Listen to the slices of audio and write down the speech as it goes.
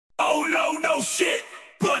no shit.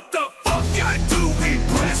 What the fuck I do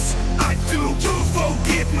repress? I do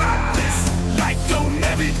forget my bliss. Like don't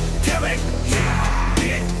never tell it,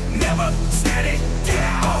 yeah, it never static,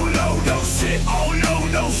 yeah. Oh no, no shit, oh no,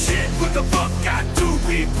 no shit. What the fuck I do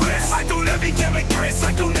repress? I don't ever get regrets,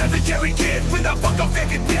 I don't ever get again. When the fuck I'm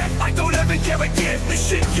thinking death, I don't ever get again. This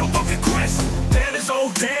shit, your fucking quest. Dan is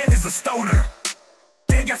old, Dan is a stoner.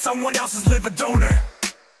 Dan got someone else's liver donor.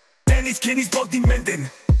 Dan these kidneys both demanding.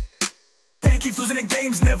 Dan keeps losing in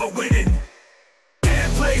games, never winning. Dan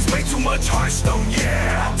plays way too much Hearthstone,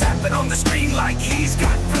 yeah. Tapping on the screen like he's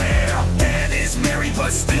got flair. Dan is married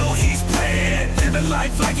but still he's playing. Living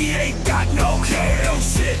life like he ain't got no care. No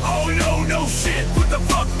shit, oh no, no shit. What the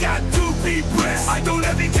fuck I do repress? I don't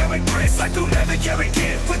ever get regrets, I don't ever get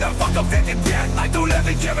again. When the fuck I'm thinking death, I don't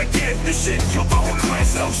ever get again. This shit, your fucking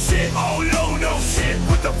quest. No shit, oh no, no shit.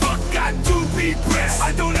 What the fuck I do repress?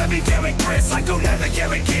 I don't ever get regrets, I don't ever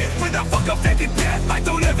get again. When the fuck I'm thinking death, I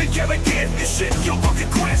don't ever get again. This shit, your fucking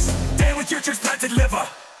quest. Dan with your transplanted liver.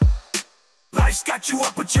 Life's got you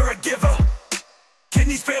up but you're a giver.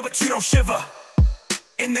 Kidneys fail but you don't shiver.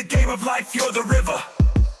 In the game of life you're the river.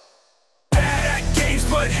 Bad at games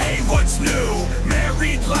but hey what's new?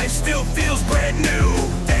 Married life still feels brand new.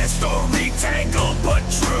 Dan story tangled but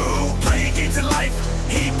true. Playing games in life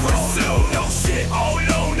he pursue. No shit, oh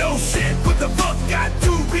no, no shit. What the fuck I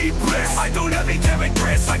do repress? I don't ever get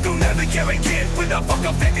regrets, I don't ever get again. When the fuck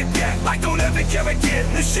I'm thinking death, I don't ever get again.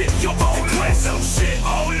 This shit, your own quest. No shit,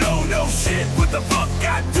 oh no, no shit. What the fuck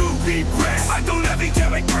I do repress? I don't ever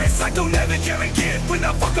get regrets, I don't ever get again. When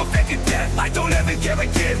the fuck I'm thinking death, I don't ever get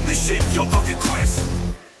again. This shit, your fucking quest.